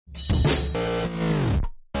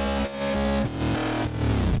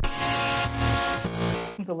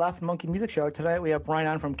the Laughing Monkey Music Show. Tonight we have Brian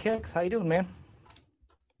on from Kix. How you doing, man?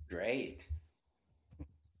 Great.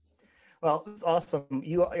 Well, it's awesome.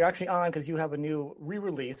 You're actually on because you have a new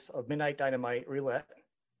re-release of Midnight Dynamite Relit,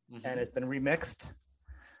 and it's been remixed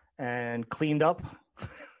and cleaned up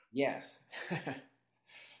Yes.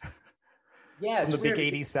 Yeah, from it's the big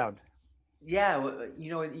weird. '80s sound. Yeah,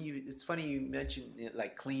 it's funny you mentioned it,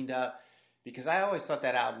 like cleaned up because I always thought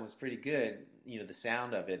that album was pretty good. The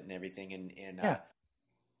sound of it and everything, Yeah.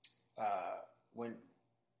 uh, when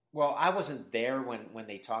well, I wasn't there when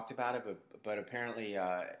they talked about it, but apparently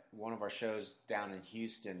one of our shows down in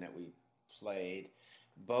Houston that we played,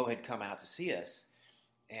 Bo had come out to see us,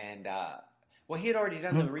 and well, he had already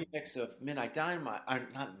done the Mhm. remix of Midnight Dynamite, or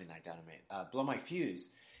not Midnight Dynamite, Blow My Fuse.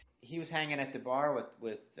 He was hanging at the bar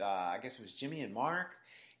with I guess it was Jimmy and Mark,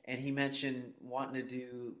 and he mentioned wanting to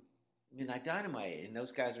do Midnight Dynamite, and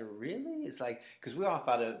those guys are really. It's like because we all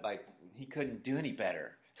thought it like he couldn't do any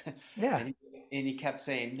better, Yeah. and he kept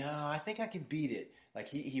saying, "No, I think I can beat it." Like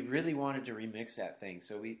he really wanted to remix that thing.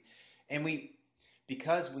 So we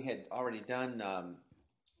because we had already done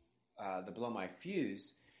the Blow My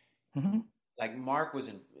Fuse. Hmm. Like Mark is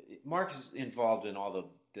involved in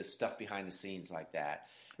all the stuff behind the scenes like that.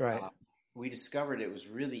 Right. Uh, we discovered it was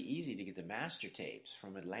really easy to get the master tapes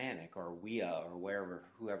from Atlantic or WEA or wherever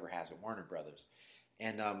whoever has it, Warner Brothers,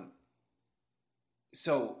 and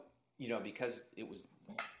so because it was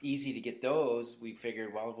easy to get those, we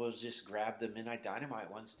figured, well, we'll just grab the Midnight Dynamite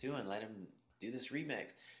ones too and let him do this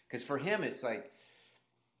remix. Because for him, it's like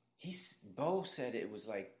Bo said it was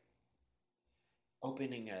like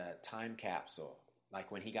opening a time capsule.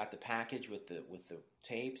 Like when he got the package with the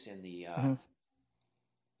tapes Hmm.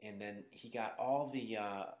 and then he got all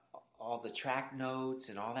the track notes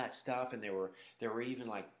and all that stuff, and there were even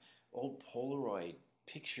like old Polaroid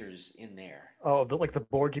pictures in there. Oh, like the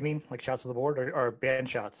board, you mean? Like shots of the board or band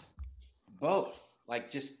shots? Both, like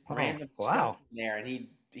just Oh, random stuff wow. in there, and he'd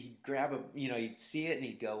grab he'd see it and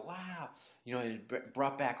he'd go, wow, it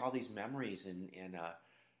brought back all these memories, and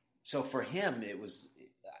so for him it was,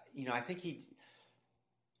 I think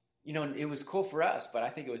it was cool for us, but I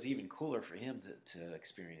think it was even cooler for him to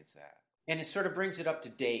experience that. And it sort of brings it up to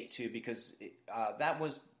date too, because that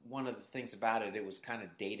was one of the things about it. It was kind of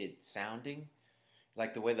dated sounding,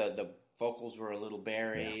 like the way the vocals were a little Yeah.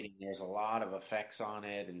 buried, and there's a lot of effects on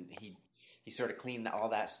it, and he sort of cleaned all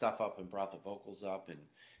that stuff up and brought the vocals up, and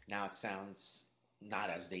now it sounds not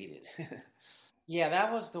as dated. Yeah,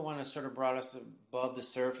 that was the one that sort of brought us above the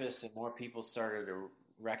surface, and more people started to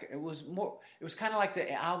record. It was more. It was kind of like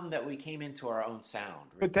the album that we came into our own sound.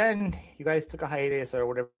 But then you guys took a hiatus or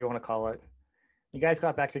whatever you want to call it. You guys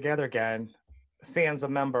got back together again. Sam's a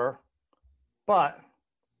member, but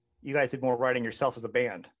you guys did more writing yourself as a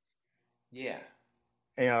band. Yeah,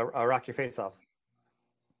 Rock Your Face Off.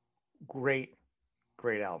 Great,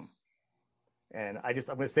 great album. And I'm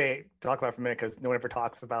going to talk about it for a minute because no one ever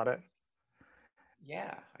talks about it.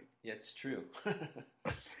 yeah, it's true.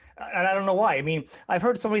 And I don't know why. I mean, I've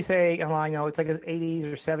heard somebody say, it's like an '80s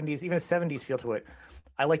or '70s, even a '70s feel to it.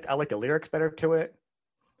 I like the lyrics better to it.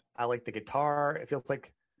 I like the guitar. It feels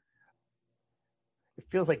like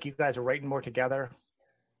you guys are writing more together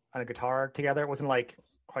on a guitar together. It wasn't like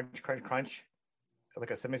crunch, crunch, crunch,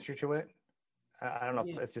 like a symmetry to it. I don't know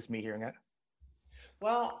if Yeah. it's just me hearing it.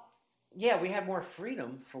 Well, yeah, we had more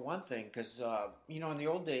freedom for one thing, because in the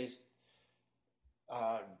old days,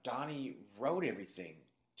 Donnie wrote everything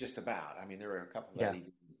just about. I mean, there were a couple that Yeah. he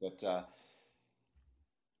didn't, but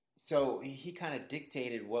so he kind of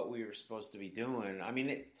dictated what we were supposed to be doing. I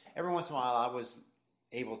mean, every once in a while, I was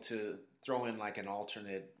able to throw in like an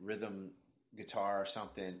alternate rhythm guitar or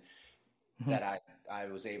something Mhm. that I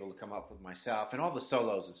was able to come up with myself, and all the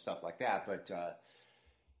solos and stuff like that.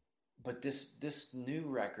 But this new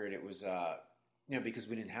record, it was because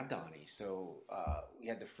we didn't have Donnie, so we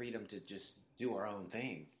had the freedom to just do our own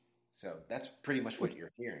thing. So that's pretty much what With-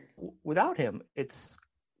 you're hearing. Without him, it's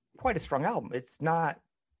quite a strong album. It's not.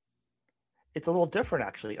 It's a little different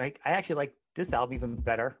actually. I actually like this album even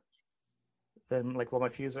better than like Will My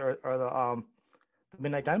Fuse or the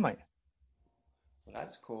Midnight Dynamite. Well,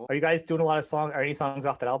 that's cool. Are you guys doing a lot of songs? Are any songs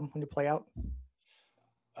off that album when you play out?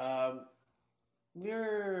 Um,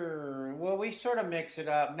 we sort of mix it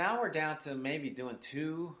up. Now we're down to maybe doing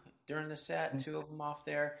two during the set, Mhm. two of them off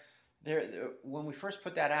there. When we first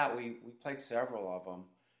put that out, we played several of them.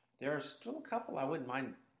 There are still a couple I wouldn't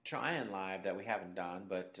mind trying live that we haven't done,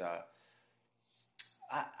 but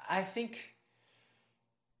I think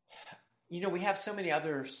we have so many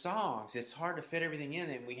other songs. It's hard to fit everything in,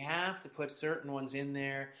 and we have to put certain ones in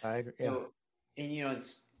there. I agree. Yeah. So, and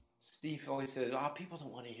Steve always says, "Oh, people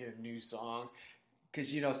don't want to hear new songs."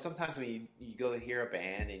 because sometimes when you go hear a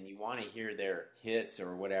band and you want to hear their hits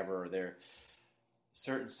or whatever, or their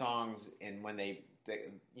certain songs, and when they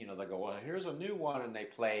go, well, here's a new one, and they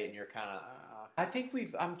play it, and you're kind of. I think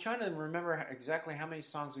I'm trying to remember exactly how many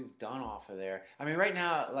songs we've done off of there. I mean, right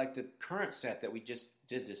now, like the current set that we just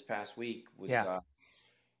did this past week was. Yeah.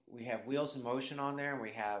 We have Wheels in Motion on there, and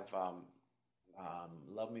we have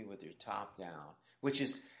Love Me With Your Top Down, which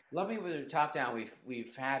is Love Me With Your Top Down.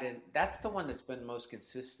 We've had it. That's the one that's been most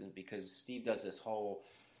consistent because Steve does this whole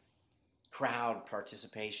crowd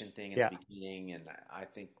participation thing in Yeah. the beginning, and I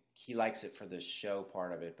think he likes it for the show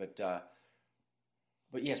part of it. But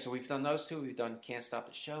yeah, so we've done those two. We've done Can't Stop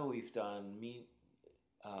the Show. We've done Me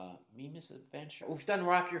Misadventure. We've done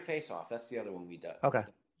Rock Your Face Off. That's the other one we done. Okay.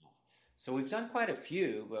 So we've done quite a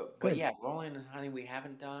few, but Good. yeah, Rolling and Honey we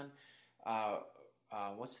haven't done.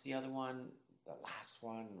 What's the other one? The last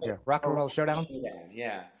one? Yeah, Rock and Roll Showdown.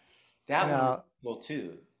 Yeah, that one was cool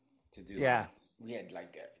too. To do. Yeah. We had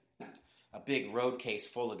like a big road case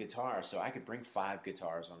full of guitars, so I could bring 5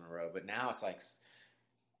 guitars on the road. But now it's like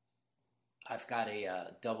I've got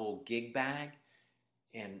a double gig bag,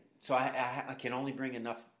 and so I can only bring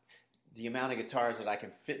enough. The amount of guitars that I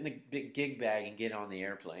can fit in the big gig bag and get on the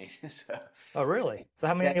airplane. So, oh, really? So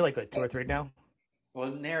how many? Like 2 or 3 now? Well,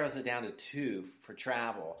 it narrows it down to 2 for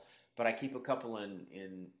travel, but I keep a couple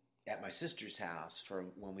in at my sister's house for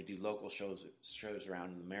when we do local shows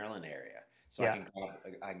around in the Maryland area. So Yeah.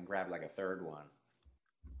 I can grab like a third one.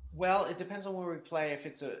 Well, it depends on where we play. If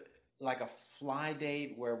it's a fly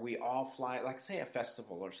date where we all fly, like say a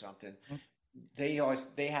festival or something. Mm-hmm. They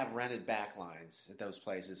have rented back lines at those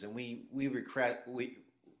places, and we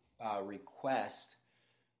request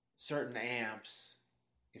certain amps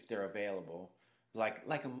if they're available, like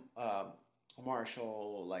a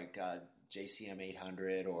Marshall, like JCM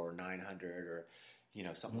 800 or 900 or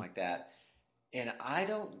something like that. And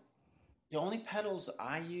the only pedals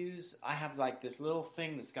I use, I have like this little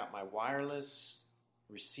thing that's got my wireless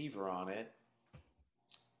receiver on it,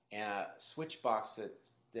 and a switch box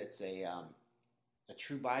that's a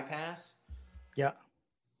true bypass. Yeah.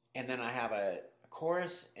 And then I have a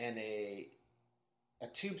chorus and a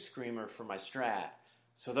tube screamer for my Strat.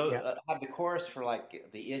 So those I have the chorus for like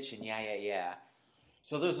the Itch and Yeah.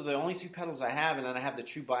 So those are the only 2 pedals I have, and then I have the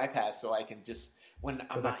true bypass, so I can just when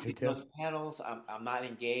I'm not using those pedals, I'm not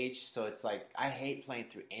engaged. So it's like I hate playing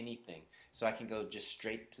through anything, so I can go just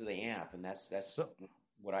straight to the amp, and that's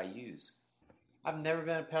what I use. I've never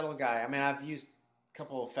been a pedal guy. I mean, I've used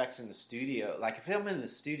couple effects in the studio. Like if I'm in the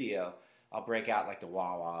studio, I'll break out like the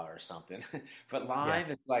wah-wah or something. But live,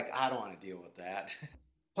 it's like I don't want to deal with that.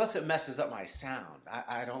 Plus, it messes up my sound.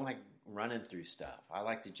 I don't like running through stuff. I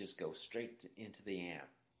like to just go straight into the amp.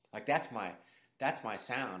 Like that's my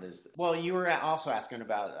sound. Well, you were also asking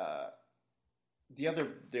about the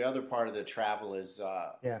other part of the travel is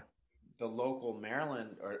the local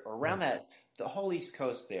Maryland or around that the whole East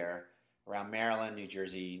Coast there, around Maryland, New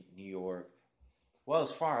Jersey, New York. Well,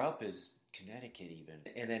 as far up as Connecticut even,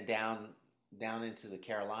 and then down into the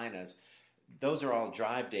Carolinas. Those are all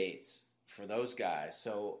drive dates for those guys.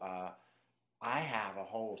 So I have a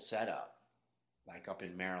whole setup, like up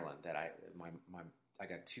in Maryland, that I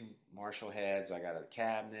got 2 Marshall heads, I got a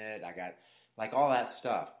cabinet, I got like all that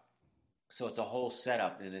stuff. So it's a whole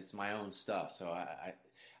setup, and it's my own stuff. So I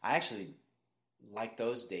actually like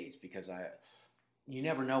those dates because you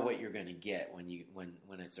never know what you're going to get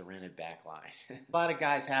when it's a rented back line. A lot of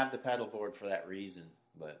guys have the pedal board for that reason,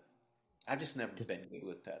 but I've just never been good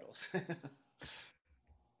with pedals.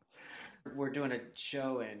 We're doing a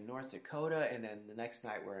show in North Dakota, and then the next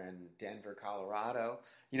night we're in Denver, Colorado.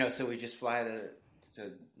 So we just fly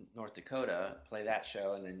to North Dakota, play that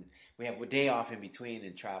show, and then we have a day off in between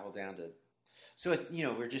and travel down to. So it's,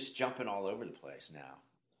 we're just jumping all over the place now.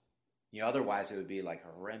 Otherwise it would be like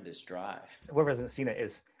a horrendous drive. Whoever hasn't seen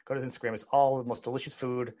it go to his Instagram. It's all the most delicious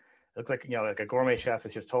food. It looks like like a gourmet chef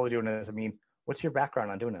is just totally doing this. I mean, what's your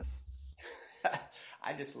background on doing this?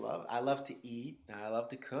 I love to eat and I love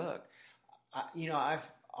to cook.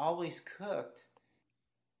 I've always cooked.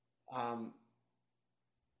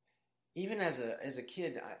 Even as a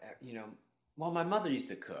kid, well, my mother used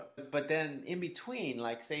to cook, but then in between,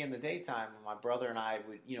 like say in the daytime, my brother and I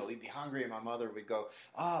would, we'd be hungry and my mother would go,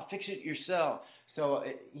 fix it yourself. So,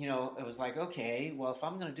 it was like, okay, well, if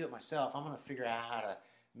I'm going to do it myself, I'm going to figure out how to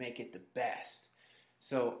make it the best.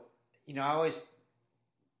 So, I always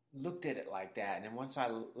looked at it like that. And then once I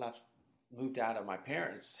moved out of my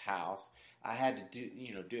parents' house, I had to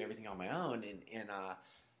do everything on my own. And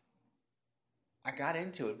I got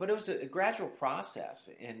into it, but it was a gradual process.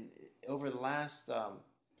 And over the last,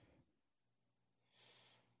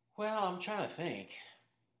 Well, I'm trying to think.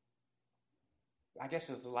 I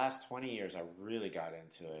guess it's the last 20 years I really got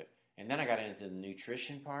into it. And then I got into the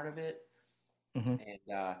nutrition part of it Hmm.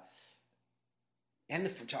 and and the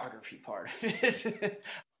photography part of it.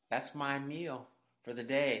 That's my meal for the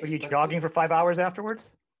day. Are you But jogging for 5 hours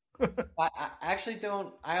afterwards? I actually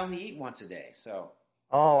don't. I only eat once a day, so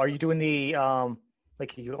Oh, are you doing the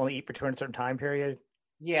like you only eat for a certain time period?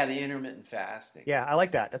 yeah, the intermittent fasting. Yeah, I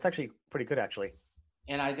like that. That's actually pretty good, actually.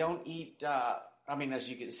 And I don't eat. I mean, as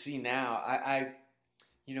you can see now,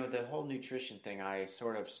 you know, the whole nutrition thing. I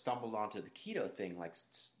sort of stumbled onto the keto thing like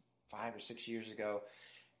 5 or 6 years ago,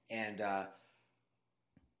 and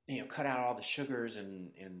you know, cut out all the sugars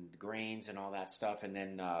and grains and all that stuff, and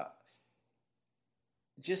then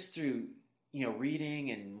just through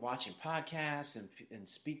reading and watching podcasts and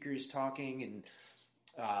speakers talking and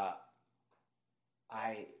uh,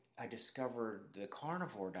 I discovered the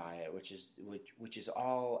carnivore diet, which is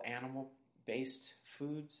all animal based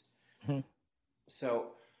foods. Mhm.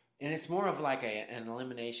 So, and it's more of like an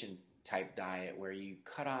elimination type diet where you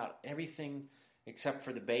cut out everything except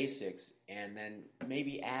for the basics, and then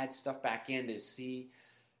maybe add stuff back in to see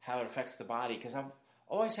how it affects the body. Because I've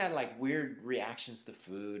always had like weird reactions to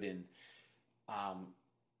food, and um,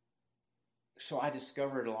 so I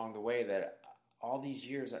discovered along the way that all these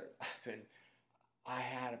years I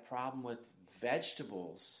had a problem with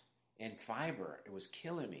vegetables and fiber. It was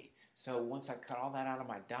killing me. So once I cut all that out of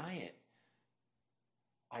my diet,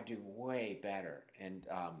 I do way better. And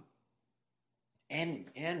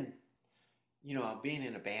you know, being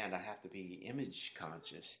in a band, I have to be image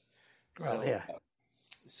conscious. Well, So yeah,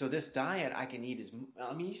 so this diet, I can eat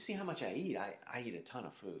I mean, you see how much I eat. I eat a ton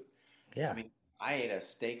of food. I yeah. mean, I ate a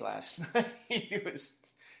steak last night. It was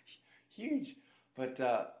huge, but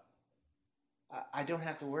I don't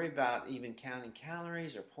have to worry about even counting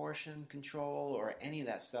calories or portion control or any of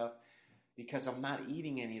that stuff because I'm not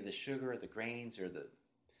eating any of the sugar or the grains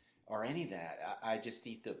or any of that. I just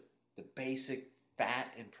eat the basic fat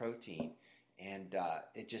and protein, and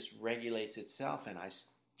it just regulates itself, and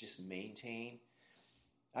just maintain.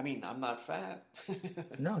 I mean, I'm not fat.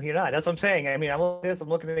 No, you're not. That's what I'm saying. I mean, I'm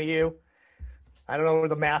looking at you. I don't know where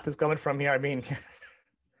the math is coming from here. I mean,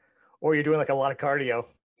 or you're doing like a lot of cardio,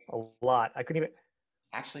 a lot. I couldn't even.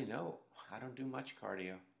 Actually, no, I don't do much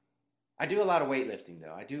cardio. I do a lot of weightlifting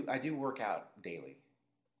though. I do work out daily.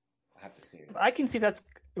 I have to say that. I can see that's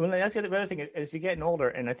the other thing. As you're getting older,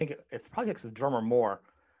 and I think it probably makes the drummer more,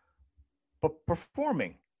 but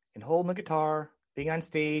performing and holding the guitar, being on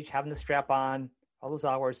stage, having the strap on, all those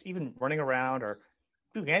hours, even running around or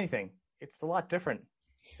doing anything, it's a lot different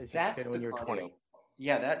That's than the when you're cardio. 20.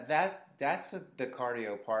 Yeah, that's the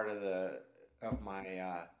cardio part of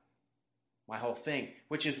my my whole thing,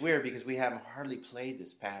 which is weird because we haven't hardly played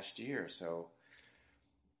this past year, so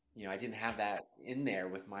you know I didn't have that in there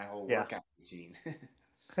with my whole Yeah. workout routine.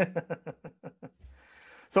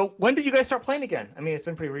 So when did you guys start playing again? I mean, it's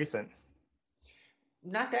been pretty recent.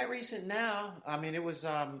 Not that recent now. I mean, it was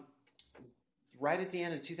right at the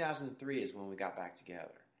end of 2003 is when we got back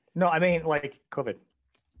together. No, I mean like COVID.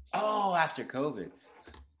 Oh, after COVID.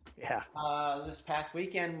 Yeah. This past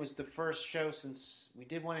weekend was the first show since we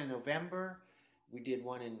did one in November, we did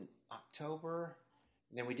one in October,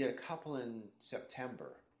 and then we did a couple in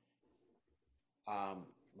September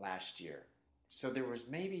last year. So there was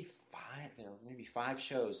maybe five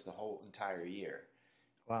shows the whole entire year,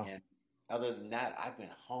 Wow. and other than that, I've been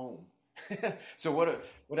home. So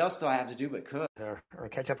what else do I have to do but cook? Or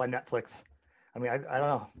catch up on Netflix. I mean, I don't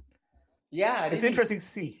know. Yeah, It's interesting to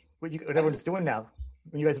see what everyone's doing now.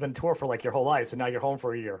 When you guys have been on tour for like your whole life, so now you're home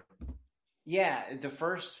for a year. Yeah, the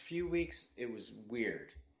first few weeks it was weird.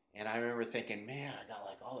 And I remember thinking, man, I got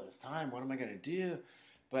like all this time. What am I going to do?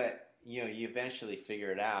 But, you know, you eventually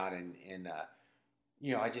figure it out. And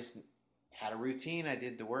you know, I just had a routine. I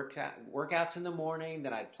did the workouts in the morning.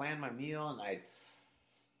 Then I'd plan my meal and I'd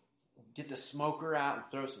get the smoker out and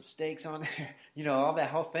throw some steaks on there. You know, all that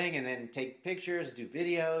whole thing. And then take pictures, do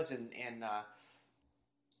videos. And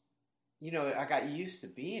you know, I got used to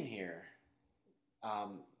being here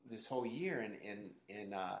this whole year, and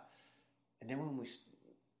then when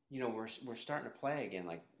you know, we're starting to play again.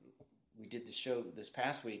 Like we did the show this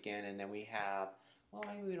past weekend, and then we have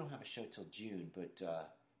maybe we don't have a show till June, but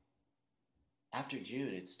after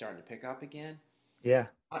June, it's starting to pick up again. Yeah.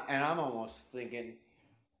 And I'm almost thinking,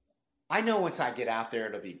 I know once I get out there,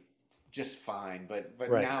 it'll be just fine. But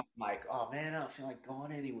Right. now I'm like, oh man, I don't feel like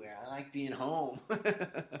going anywhere. I like being home.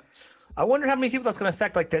 I wonder how many people that's going to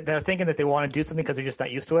affect. Like they're thinking that they want to do something because they're just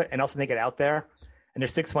not used to it, and also they get out there, and they're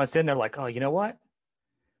 6 months in, they're like, oh, you know what?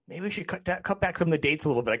 maybe we should cut back some of the dates a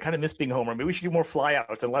little bit. I kind of miss being home, or maybe we should do more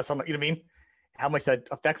flyouts and less on the, you know what I mean? How much that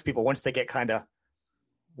affects people once they get kind of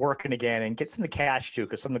working again and get some of the cash too,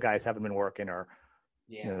 because some of the guys haven't been working, or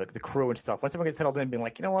Yeah. the crew and stuff. Once everyone gets settled in, being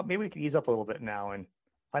like, you know what, maybe we could ease up a little bit now and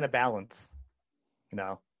find a balance. You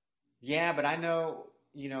know? Yeah, but I know,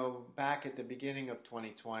 back at the beginning of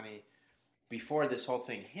 2020, before this whole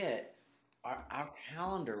thing hit, our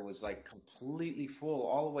calendar was like completely full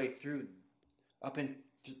all the way through up in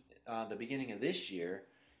the beginning of this year,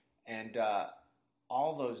 and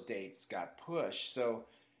all those dates got pushed. So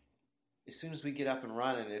as soon as we get up and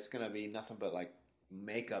running, it's going to be nothing but like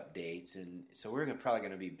makeup dates, and so we're probably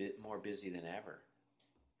going to be a bit more busy than ever.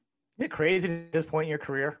 Isn't it crazy at this point in your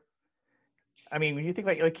career? I mean, when you think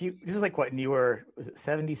about like you, this is like what, and you were, was it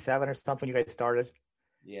 77 or something when you guys started,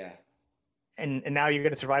 Yeah. and now you're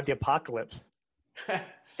going to survive the apocalypse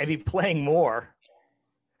and be playing more.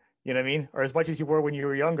 You know what I mean? Or as much as you were when you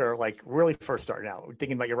were younger, like really first starting out,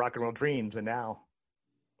 thinking about your rock and roll dreams, and now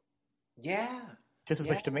Yeah. just as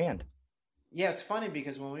Yeah. much demand. Yeah, it's funny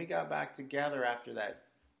because when we got back together after that,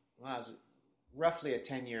 well, it was roughly a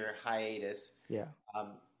 10-year hiatus. Yeah.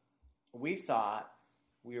 Um, we thought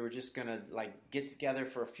we were just gonna like get together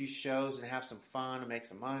for a few shows and have some fun and make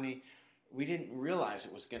some money. We didn't realize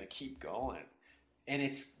it was gonna keep going, and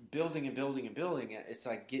it's building and building and building. It's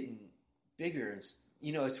like getting bigger, and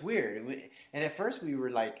it's weird. And at first we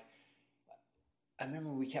were like, I remember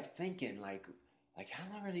we kept thinking like how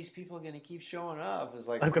long are these people gonna keep showing up? It was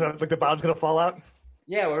like I was gonna like the bomb's gonna fall out.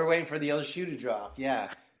 yeah, we were waiting for the other shoe to drop.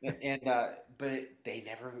 Yeah, and but they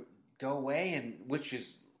never go away, and which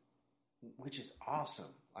is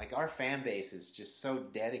awesome. Like our fan base is just so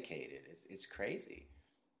dedicated. It's crazy.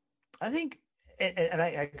 I think, and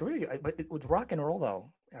I agree with you. But with rock and roll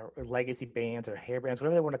though, or legacy bands or hair bands,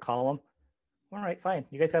 whatever they want to call them, all right, fine.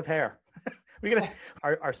 You guys have hair. We're gonna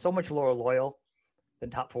are so much more loyal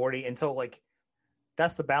than top 40, and so like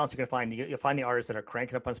that's the balance you're gonna find. You'll find the artists that are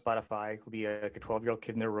cranking up on Spotify. Will be like a 12-year-old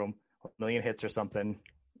kid in their room, a million hits or something,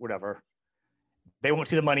 whatever. They won't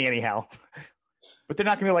see the money anyhow. But they're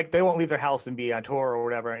not going to be like, they won't leave their house and be on tour or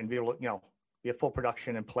whatever and be able to, be a full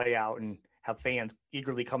production and play out and have fans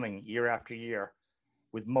eagerly coming year after year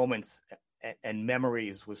with moments and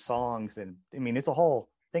memories with songs. And I mean, it's a whole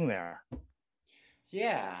thing there.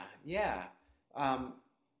 Yeah, yeah,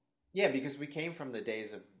 yeah. Because we came from the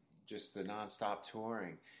days of just the nonstop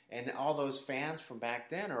touring, and all those fans from back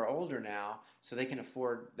then are older now, so they can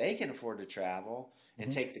afford to travel and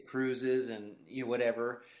take the cruises and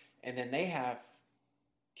whatever, and then they have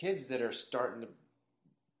kids that are starting to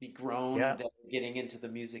be grown Yeah, that are getting into the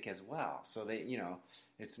music as well. So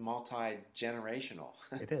it's multi-generational.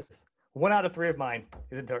 it is. One out of three of mine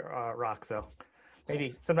is into rock, so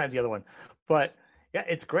maybe sometimes the other one. But yeah,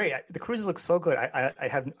 it's great. The cruises look so good. I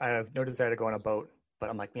have no desire to go on a boat, but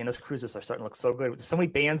I'm like, man, those cruises are starting to look so good. There's so many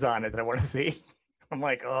bands on it that I want to see. I'm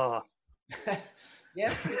like, oh, Yeah,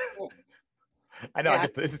 it's pretty cool. I know. Yeah,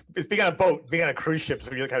 It's being on a boat, being on a cruise ship, so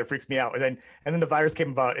it really kind of freaks me out. And then the virus came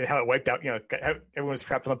about and how it wiped out. How everyone was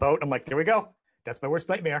trapped on the boat. I'm like, there we go. That's my worst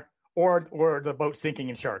nightmare. Or the boat sinking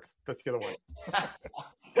in sharks. That's the other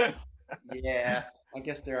one. yeah. I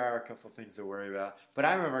guess there are a couple of things to worry about. But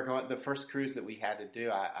I remember going the first cruise that we had to do.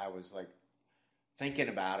 I was like thinking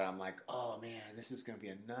about it. I'm like, oh man, this is going to be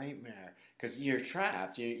a nightmare because you're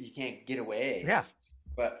trapped. You can't get away. Yeah,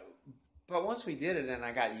 But once we did it and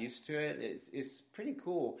I got used to it, it's pretty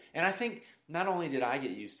cool. And I think not only did I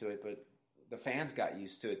get used to it, but the fans got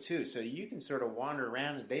used to it too. So you can sort of wander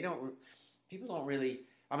around and people don't really.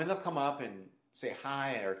 I mean, they'll come up and say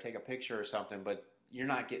hi or take a picture or something, but you're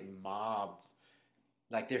not getting mobbed.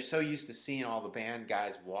 Like they're so used to seeing all the band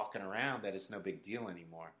guys walking around that it's no big deal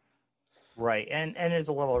anymore. right. And there's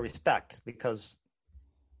a level of respect because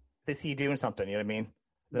they see you doing something. You know what I mean?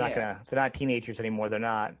 Yeah, They're not teenagers anymore. They're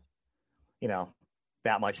not,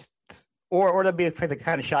 that much, or they'll be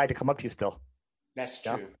kind of shy to come up to you still. that's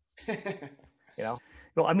Yeah. true. You know.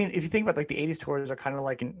 Well, I mean, if you think about like the '80s tours are kind of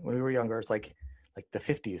like when we were younger, it's like the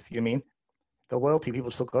 '50s. You know what I mean? The loyalty people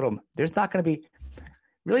still go to them. There's not going to be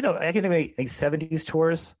really no. I can think of any '70s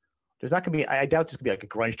tours. There's not going to be. I doubt there's going to be like a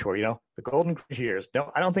grunge tour. The golden grunge years.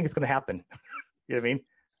 No, I don't think it's going to happen. You know what I mean?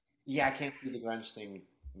 Yeah, I can't see the grunge thing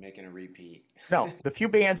making a repeat. No, the few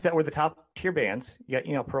bands that were the top tier bands, you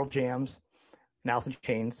got Pearl Jams, and Alice in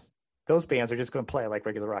Chains. Those bands are just going to play like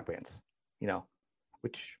regular rock bands.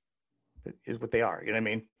 Which is what they are. You know what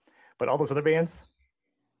I mean? But all those other bands,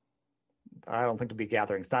 I don't think there'll be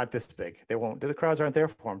gatherings. Not this big. They won't. The crowds aren't there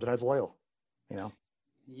for them. They're not as loyal. You know.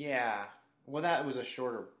 Yeah. Well, that was a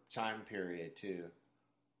shorter time period too,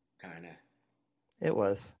 kind of. It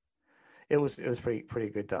was. it was pretty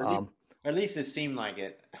good to Or at least it seemed like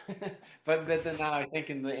it. But then now I think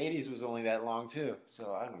in the '80s was only that long too.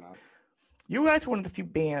 So I don't know. You guys were one of the few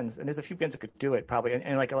bands, and there's a few bands that could do it probably,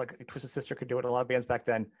 and like Twisted Sister could do it. A lot of bands back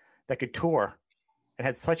then that could tour and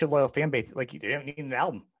had such a loyal fan base. Like you didn't need an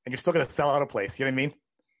album, and you're still going to sell out a place. You know what I mean?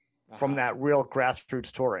 From that real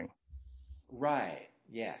grassroots touring. Right.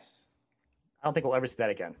 Yes. I don't think we'll ever see that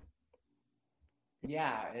again.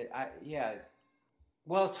 Yeah. Yeah.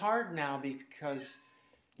 Well, it's hard now because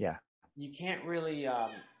yeah, you can't really.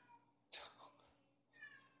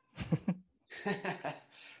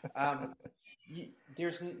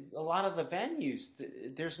 There's a lot of the venues.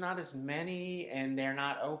 There's not as many, and they're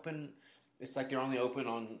not open. It's like they're only open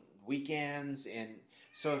on weekends, and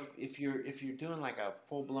so if you're doing like a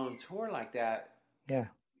full blown tour like that, yeah,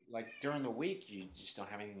 like during the week, you just don't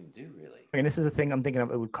have anything to do really. And this is the thing I'm thinking of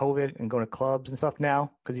with COVID and going to clubs and stuff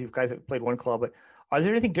now, because you guys have played one club. But are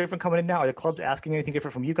there anything different coming in now? Are the clubs asking anything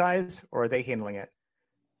different from you guys, or are they handling it?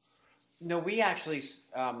 No, we actually,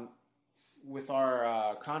 with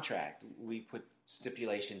our contract, we put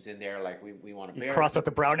stipulations in there like we want to You cross out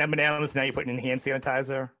the brown M&Ms. Now you're putting in hand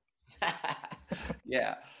sanitizer.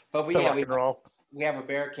 Yeah, but we have a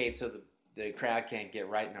barricade so the crowd can't get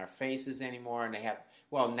right in our faces anymore, and they have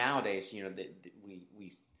nowadays we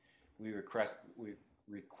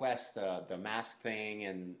request the mask thing,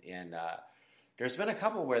 and there's been a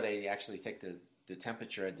couple where they actually take the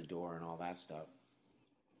temperature at the door and all that stuff.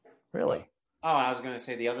 Really? Oh, I was going to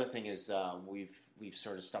say the other thing is we've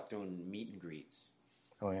sort of stopped doing meet and greets.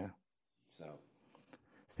 Oh yeah. So,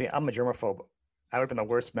 see, I'm a germaphobe. I would have been the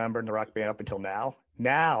worst member in the rock band up until now.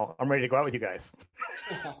 Now I'm ready to go out with you guys.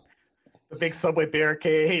 The big subway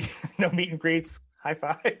barricade, no meet and greets, high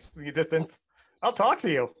fives from your distance. I'll talk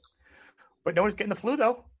to you, but no one's getting the flu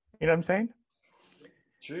though. You know what I'm saying?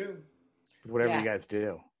 True. Whatever you guys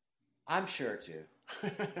do, I'm sure too.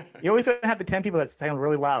 You're always going to have the 10 people that sound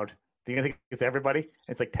really loud. You're going to think it's everybody?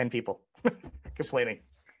 It's like 10 people complaining.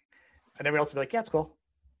 And everybody else will be like, yeah, it's cool.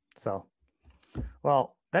 So,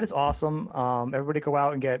 well, that is awesome. Everybody go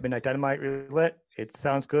out and get Midnight Dynamite relit. It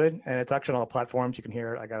sounds good. And it's actually on all the platforms. You can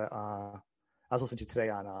hear it. I was listening to it today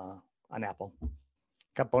on Apple.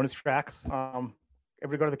 Got bonus tracks.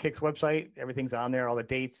 Everybody go to the Kicks website. Everything's on there. All the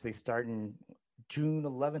dates. They start in June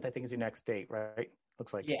 11th, I think is your next date, right?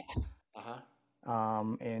 Looks like. Yeah.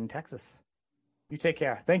 In Texas. You take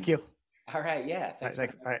care. Thank you. All right. Yeah. Thanks. All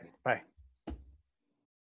right. Bye.